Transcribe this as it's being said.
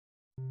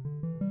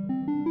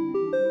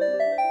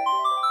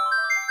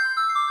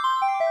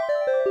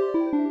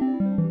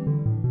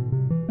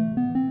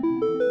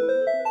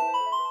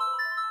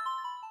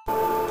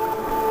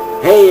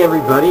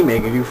everybody,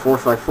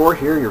 Megadude454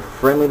 here, your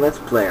friendly Let's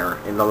Player.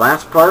 In the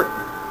last part,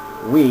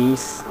 we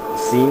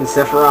seen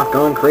Sephiroth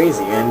going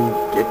crazy and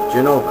get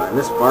Jenova. In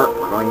this part,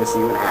 we're going to see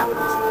what happens.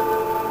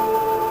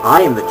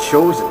 I am the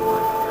chosen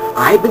one.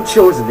 I have been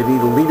chosen to be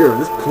the leader of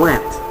this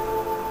planet.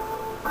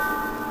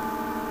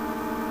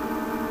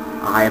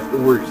 I have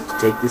orders to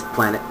take this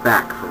planet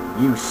back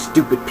from you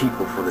stupid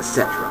people for the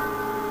Cetra.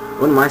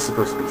 What am I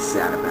supposed to be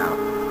sad about?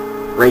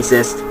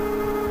 Racist.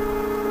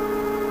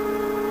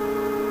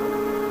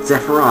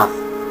 Sephiroth,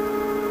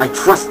 I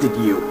trusted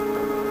you.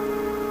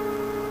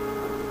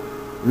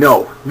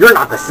 No, you're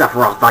not the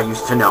Sephiroth I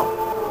used to know.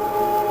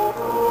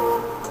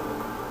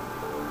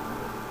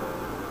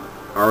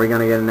 Are we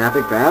gonna get an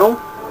epic battle?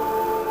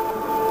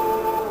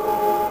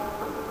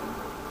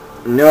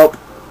 Nope.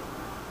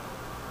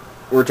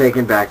 We're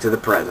taken back to the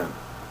present.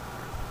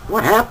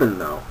 What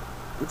happened, though?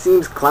 It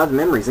seems Cloud's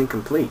memory's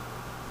incomplete.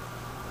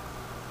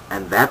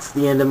 And that's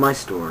the end of my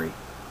story.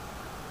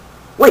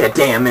 Wait a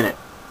damn minute.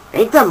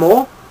 Ain't there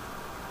more?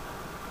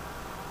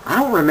 I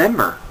don't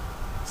remember.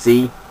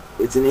 See?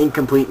 It's an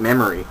incomplete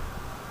memory.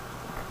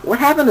 What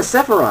happened to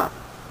Sephiroth?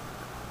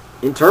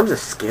 In terms of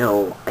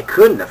skill, I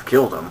couldn't have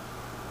killed him.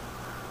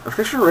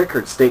 Official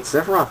records state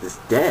Sephiroth is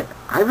dead.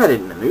 I read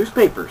it in the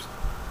newspapers.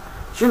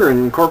 Shinra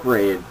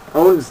Incorporated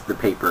owns the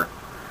paper,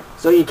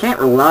 so you can't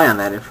rely on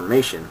that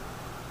information.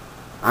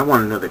 I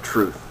want to know the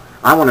truth.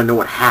 I want to know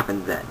what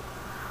happened then.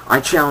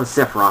 I challenged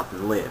Sephiroth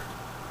and lived.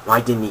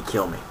 Why didn't he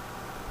kill me?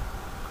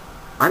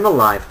 I'm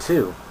alive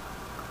too.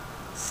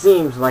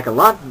 Seems like a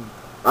lot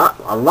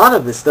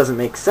of this doesn't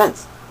make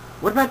sense.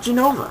 What about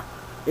Jenova?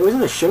 It was in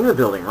the Shinra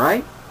building,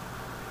 right?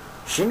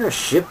 Shinra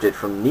shipped it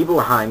from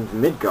Nibelheim to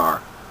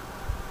Midgar.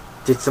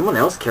 Did someone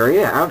else carry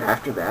it out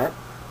after that?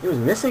 It was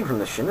missing from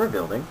the Shinra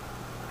building.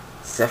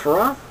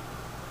 Sephiroth?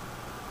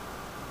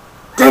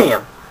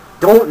 Damn!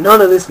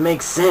 None of this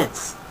makes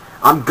sense.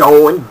 I'm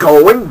going!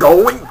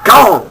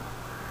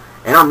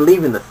 And I'm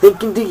leaving the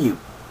thinking to you.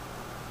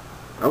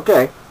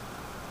 Okay.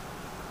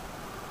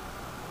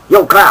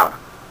 Yo, Cloud!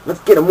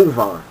 Let's get a move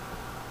on.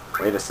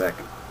 Wait a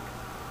second.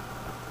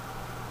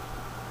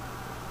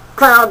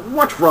 Cloud,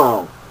 what's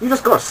wrong? You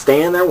just gonna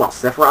stand there while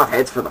Sephiroth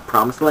heads for the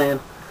Promised Land?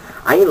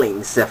 I ain't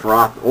letting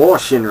Sephiroth or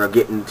Shinra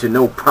get into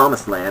no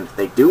Promised Land. If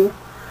they do,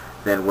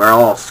 then we're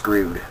all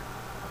screwed.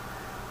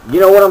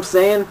 You know what I'm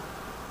saying?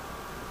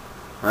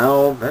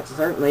 Well, that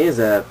certainly is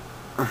a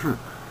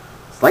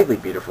slightly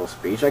beautiful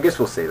speech. I guess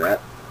we'll say that.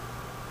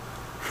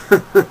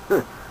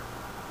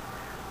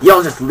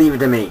 Y'all just leave it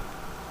to me.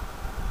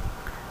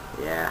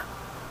 Yeah.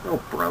 Oh,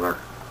 brother.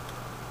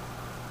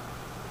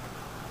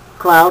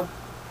 Cloud,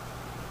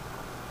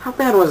 how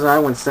bad was I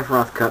when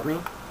Sephiroth cut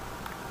me?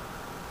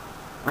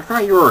 I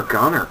thought you were a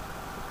gunner.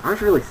 I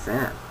was really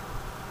sad.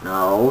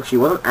 No, she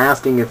wasn't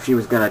asking if she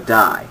was gonna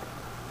die.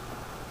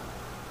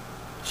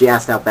 She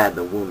asked how bad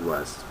the wound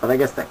was, but I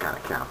guess that kinda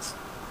counts.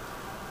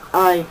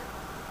 The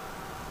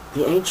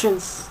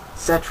Ancients,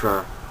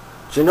 Cetra,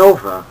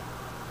 Jenova,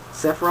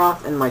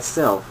 Sephiroth, and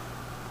myself.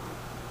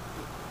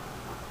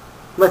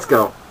 Let's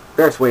go.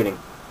 Barrett's waiting.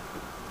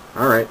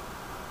 Alright.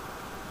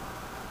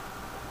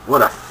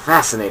 What a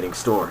fascinating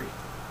story.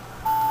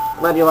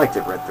 Glad you liked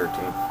it, Red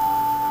XIII.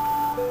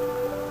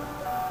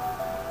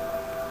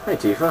 Hey,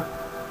 Tifa.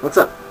 What's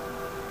up?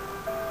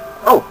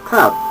 Oh,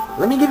 Cloud,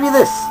 let me give you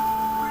this.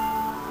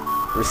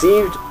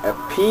 Received a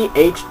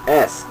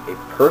PHS, a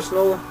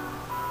personal...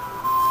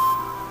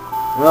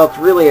 Well, it's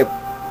really a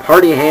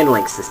party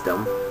handling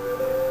system,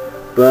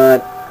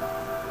 but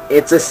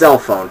it's a cell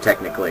phone,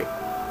 technically.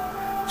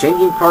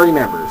 Changing party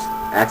members.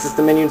 Access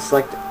the menu and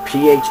select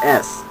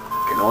PHS.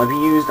 Can only be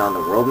used on the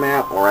world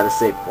map or at a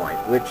save point,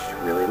 which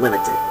really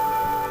limits it.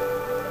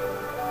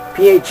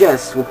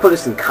 PHS will put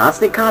us in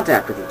constant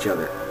contact with each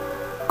other.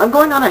 I'm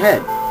going on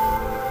ahead.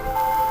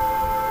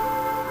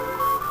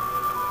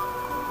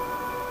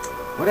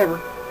 Whatever.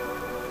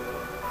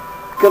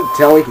 Couldn't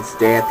tell we can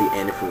stay at the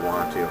end if we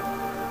want to.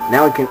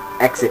 Now we can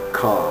exit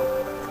calm.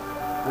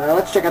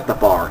 Let's check out the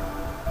bar.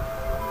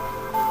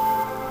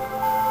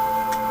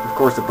 Of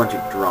course, a bunch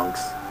of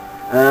drunks.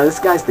 This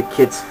guy's the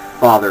kid's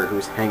father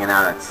who's hanging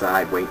out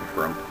outside waiting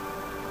for him.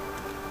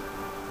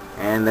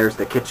 And there's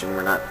the kitchen.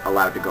 We're not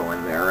allowed to go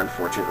in there,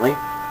 unfortunately.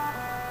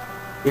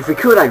 If we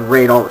could, I'd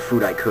raid all the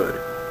food I could.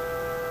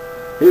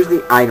 Here's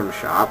the item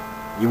shop.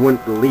 You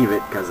wouldn't believe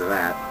it because of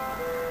that.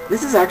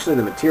 This is actually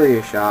the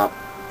materia shop,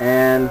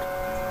 and...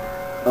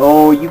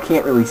 oh, you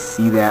can't really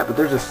see that, but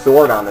there's a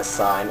sword on this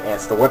sign, and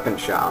it's the weapon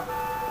shop.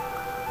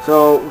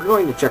 So, we're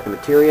going to check the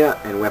materia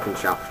and weapon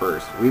shop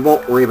first. We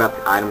won't worry about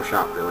the item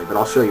shop, really, but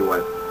I'll show you what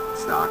it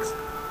stocks.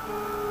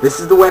 This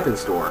is the weapon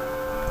store.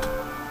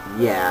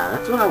 Yeah,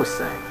 that's what I was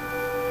saying.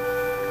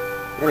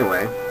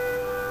 Anyway,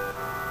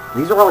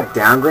 these are all like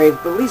downgrades,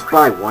 but at least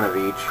buy one of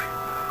each.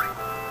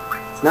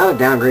 It's not a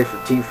downgrade for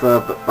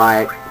Tifa, but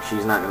buy it.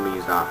 She's not going to be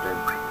used often.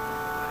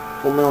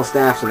 Full metal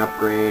staff's an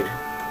upgrade,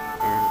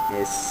 and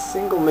a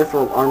single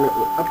mithril armament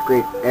will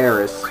upgrade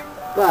Eris,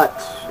 but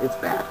it's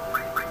bad,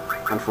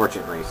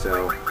 unfortunately.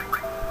 So,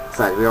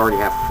 besides, we already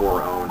have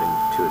 4 owned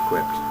and 2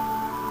 equipped.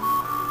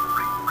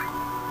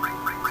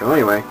 So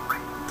anyway,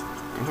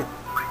 dang it.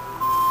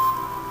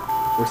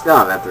 We still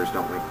have ethers,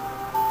 don't we?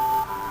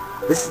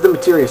 This is the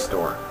materia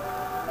store.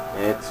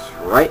 It's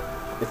right.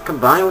 It's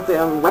combined with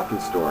the weapon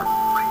store.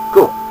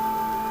 Cool.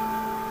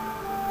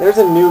 There's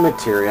a new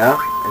materia.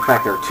 In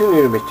fact, there are two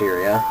new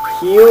materia.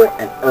 Heal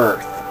and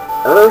Earth.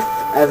 Earth,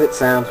 as it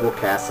sounds, will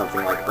cast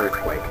something like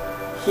Earthquake.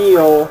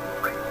 Heal...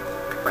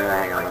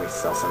 hang on, let me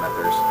sell some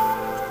ethers.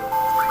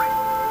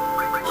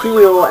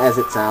 Heal, as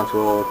it sounds,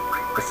 will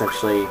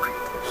essentially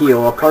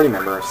heal a party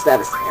member of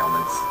status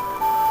ailments.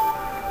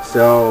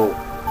 So,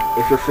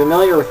 if you're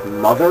familiar with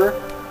Mother,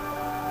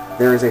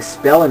 there is a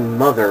spell in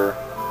Mother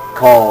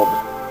called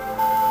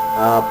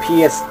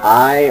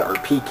PSI or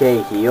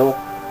PK Heal.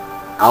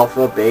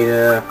 Alpha,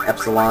 Beta,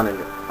 Epsilon, and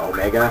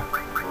Omega.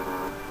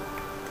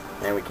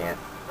 And we can't.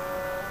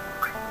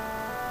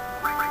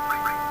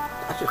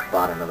 I just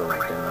bought another one,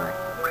 didn't I?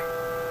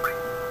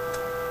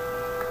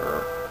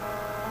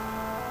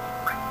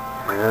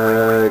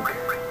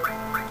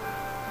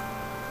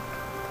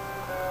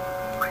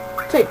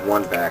 Take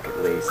one back at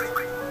least.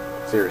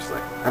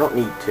 Seriously, I don't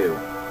need two.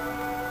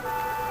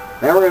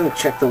 Now we're going to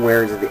check the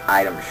wares of the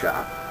item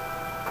shop.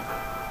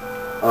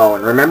 Oh,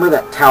 and remember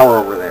that tower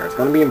over there. It's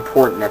going to be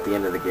important at the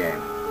end of the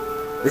game.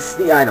 This is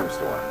the item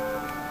store.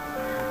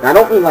 Now, I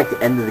don't mean like the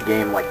end of the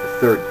game, like the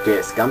third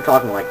disc. I'm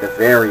talking like the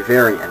very,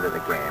 very end of the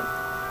game.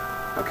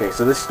 Okay,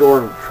 so this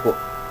store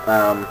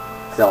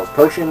sells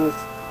potions,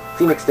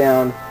 Phoenix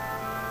Down,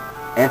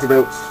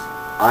 antidotes,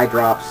 eye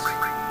drops,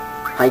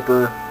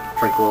 hyper,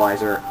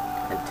 tranquilizer,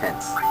 and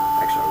tents.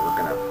 Actually, we're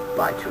going to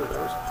buy 2 of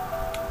those.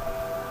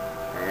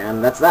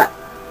 And that's that.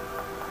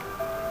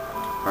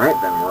 Alright,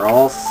 then we're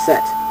all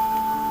set.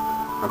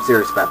 I'm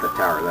serious about that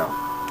tower, though.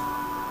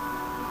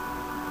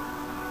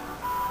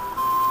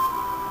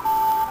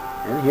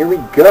 And here we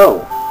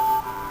go.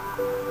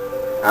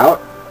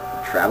 Out,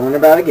 traveling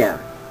about again.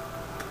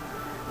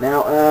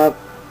 Now,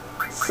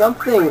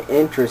 something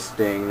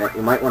interesting that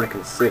you might want to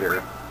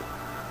consider.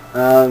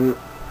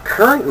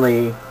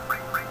 Currently,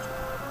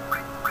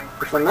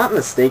 if I'm not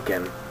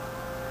mistaken...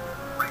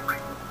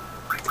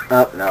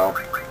 no.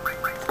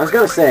 I was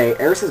going to say,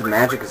 Eris's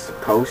magic is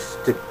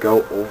supposed to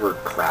go over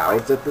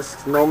clouds at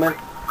this moment.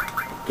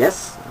 I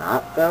guess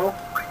not, though.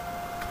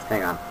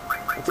 Hang on.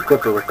 Let's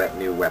equip her with that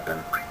new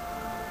weapon.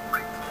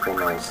 Full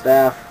metal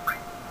staff.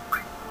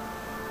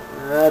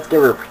 Let's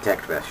give her a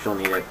protect vest. She'll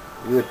need it.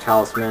 You a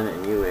talisman,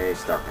 and you a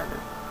star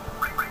pendant.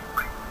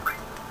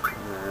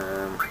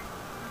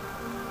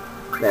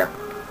 There.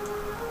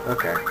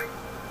 Okay.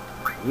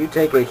 You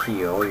take a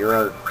heal. You're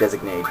our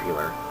designated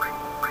healer.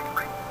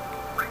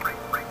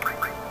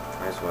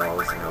 As well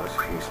as knows a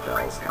few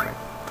spells kind of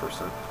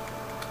person.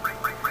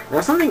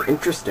 Now something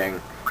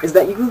interesting is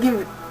that you can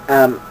give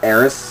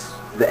Eris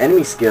the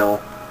enemy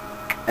skill,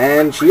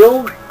 and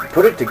she'll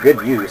put it to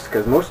good use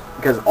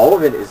because all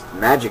of it is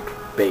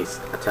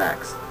magic-based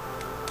attacks.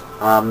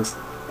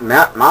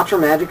 Mantra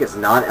magic is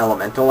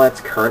non-elemental at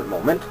its current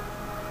moment.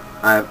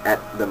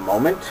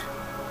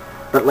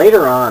 But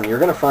later on, you're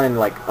gonna find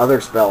like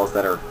other spells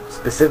that are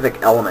specific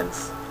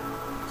elements.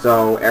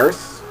 So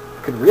Eris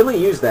could really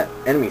use that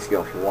enemy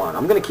skill if you want.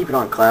 I'm gonna keep it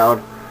on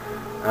Cloud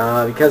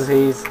because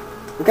he's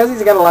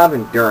got a lot of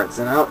endurance,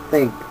 and I don't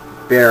think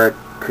Barrett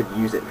could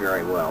use it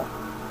very well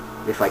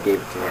if I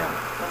gave it to him.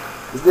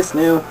 Is this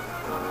new?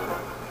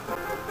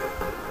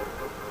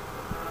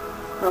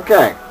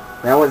 Okay,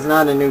 that was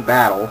not a new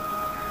battle,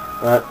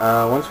 but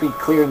once we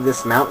cleared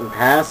this mountain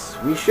pass,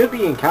 we should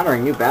be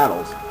encountering new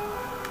battles.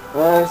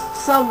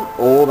 Some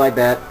old, I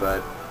bet,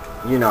 but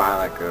you know how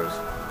that goes.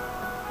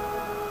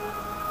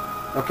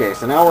 Okay,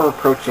 so now we're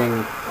approaching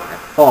a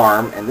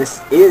farm, and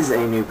this is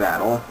a new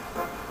battle.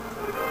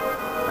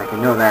 I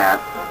can know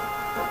that.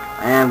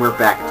 And we're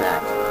back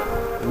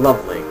attacked.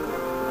 Lovely.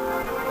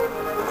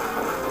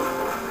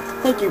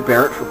 Thank you,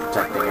 Barrett, for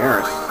protecting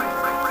Eris.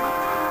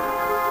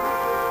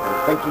 And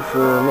thank you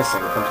for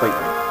missing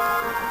completely.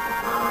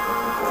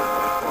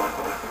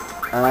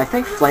 I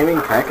think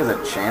Flaming Peck has a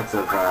chance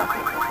of,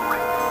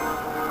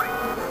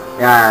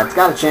 yeah, it's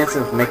got a chance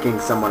of making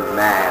someone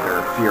mad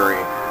or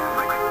fury.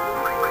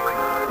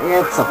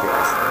 Yeah, it's something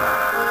less than that.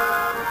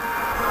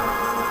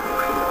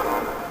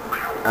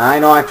 I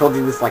know I've told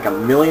you this like a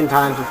million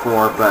times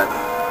before, but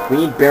we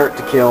need Barrett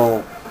to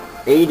kill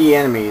 80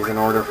 enemies in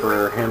order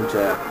for him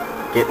to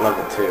get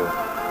level 2.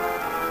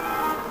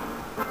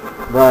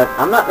 But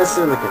I'm not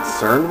necessarily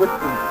concerned with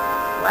the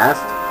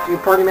last few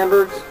party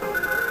members.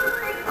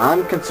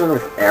 I'm concerned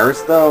with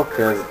Eris, though,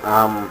 because,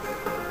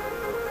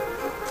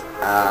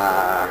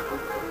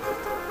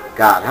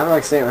 God, how do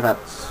I say it without...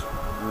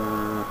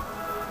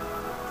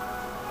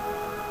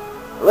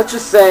 let's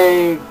just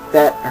say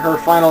that her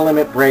final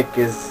limit break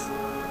is,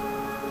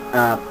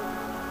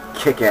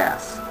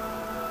 kick-ass.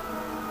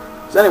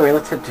 So anyway,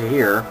 let's head to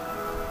here.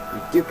 We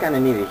do kind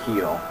of need a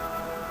heal.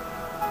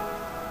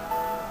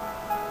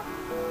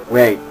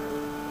 Wait.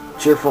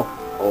 Cheerful.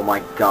 Oh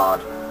my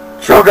god.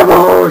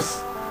 Chocobos!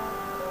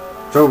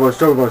 Chocobos,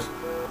 chocobos,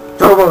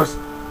 chocobos!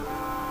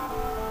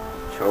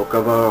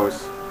 Chocobos.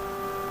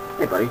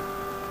 Hey, buddy.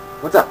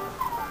 What's up?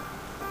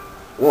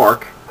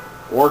 Work.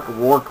 Work,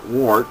 work,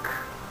 work.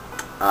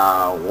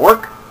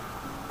 Work?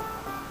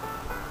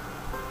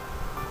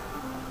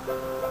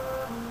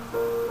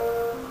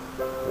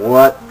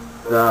 What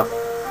the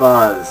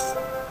fuzz?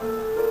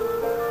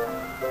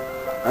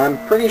 I'm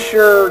pretty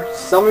sure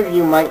some of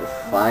you might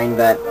find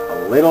that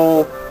a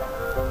little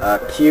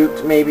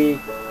cute, maybe.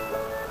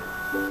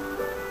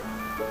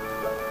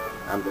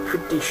 I'm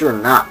pretty sure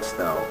not,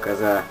 though, because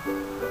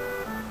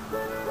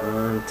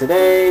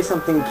today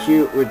something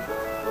cute would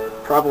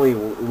probably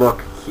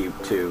look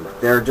cute, too.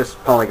 They're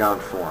just polygon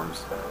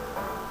forms.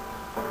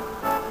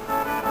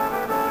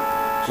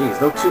 Jeez,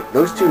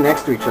 those two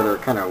next to each other are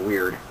kind of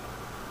weird.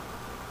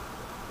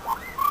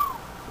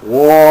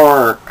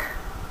 Work!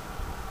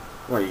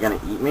 What, are you gonna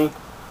eat me?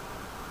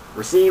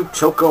 Receive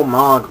Choco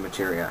Mog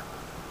materia.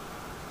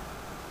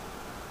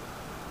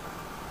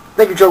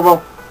 Thank you,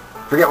 Choco!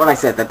 Forget what I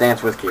said, that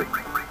dance was cute.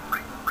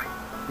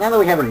 Now that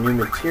we have a new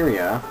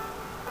materia...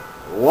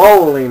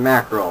 Holy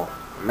mackerel!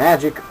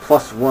 Magic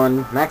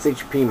 +1, max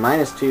HP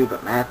 -2,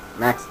 but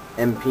max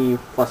MP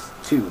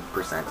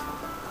 +2%.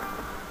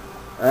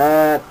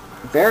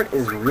 Barrett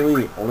is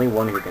really the only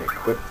one who can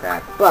equip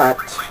that, but...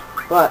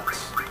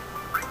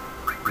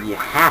 You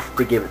have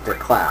to give it to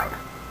Cloud.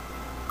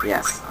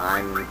 Yes,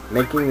 I'm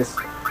making this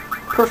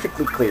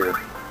perfectly clear.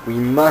 We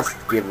must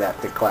give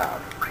that to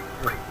Cloud.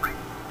 Wait.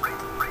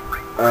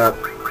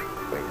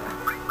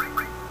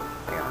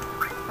 Hang on.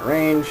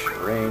 Arrange,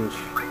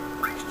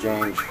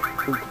 exchange.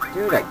 Who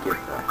did I give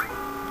that?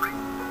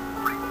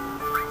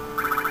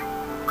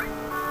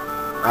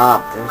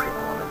 Ah, there's the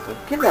elemental.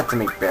 Give that to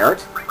me,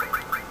 Barrett.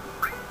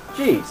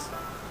 Jeez.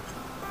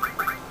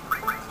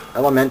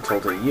 Elemental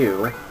to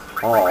you.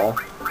 All.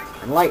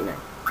 And lightning.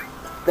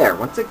 There,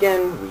 once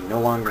again, we no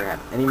longer have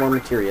any more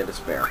materia to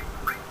spare.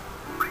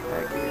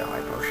 I'll give you a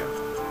high potion.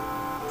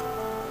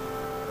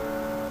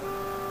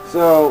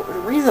 So, the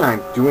reason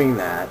I'm doing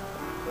that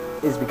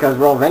is because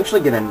we'll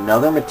eventually get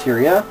another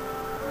materia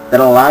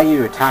that'll allow you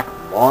to attack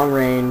long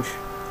range.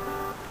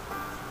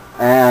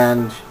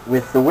 And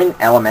with the wind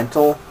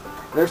elemental,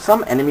 there's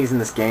some enemies in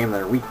this game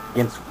that are weak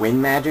against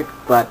wind magic,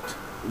 but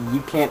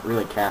you can't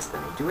really cast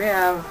any. Do we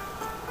have...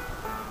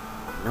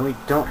 No, we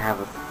don't have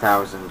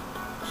 1,000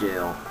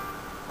 Jill.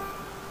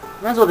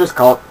 Might as well just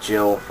call it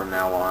Jill from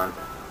now on.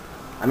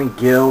 I mean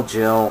Gil,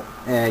 Jill,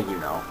 you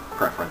know,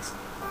 preference.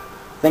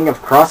 Thing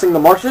of crossing the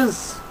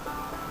marshes?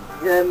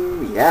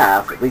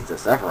 Yeah, at least a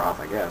Sephiroth,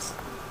 I guess.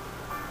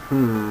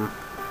 Then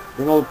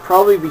it'll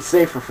probably be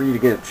safer for you to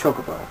get a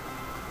Chocobo.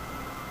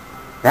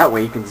 That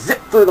way you can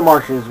zip through the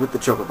marshes with the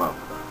Chocobo.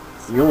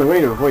 It's the only way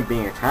to avoid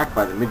being attacked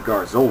by the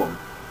Midgar Zolom.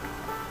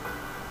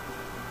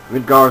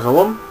 Midgar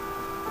Zolom?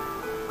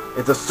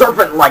 It's a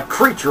serpent-like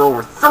creature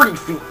over 30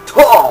 feet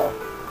tall!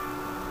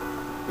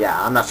 Yeah,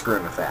 I'm not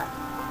screwing with that.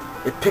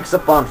 It picks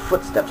up on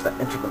footsteps that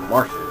enter the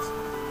marshes.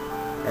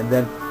 And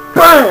then,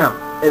 BAM!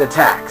 It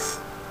attacks.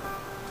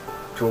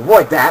 To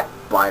avoid that,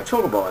 buy a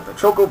Chocobo at the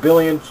Choco Bill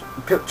and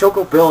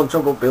Choco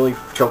Billy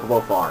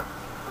Chocobo Farm.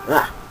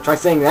 Try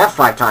saying that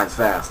 5 times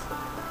fast.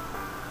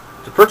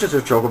 To purchase a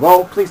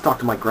Chocobo, please talk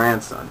to my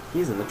grandson.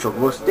 He's in the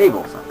Chocobo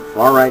stables at the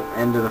far right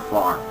end of the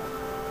farm.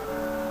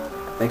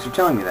 Thanks for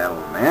telling me that,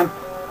 old man.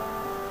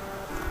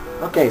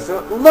 Okay, so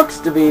it looks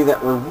to be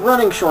that we're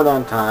running short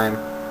on time,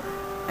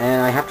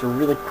 and I have to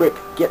really quick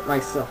get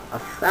myself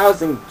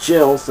 1,000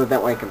 Jill so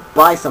that way I can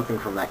buy something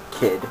from that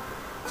kid,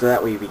 so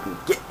that way we can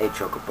get a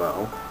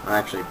Chocobo, or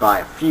actually buy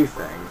a few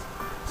things.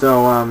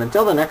 So,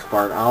 until the next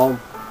part, I'll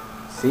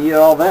see you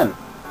all then.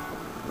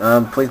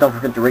 Please don't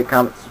forget to rate,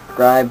 comment,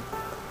 subscribe,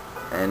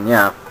 and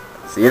yeah,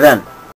 see you then.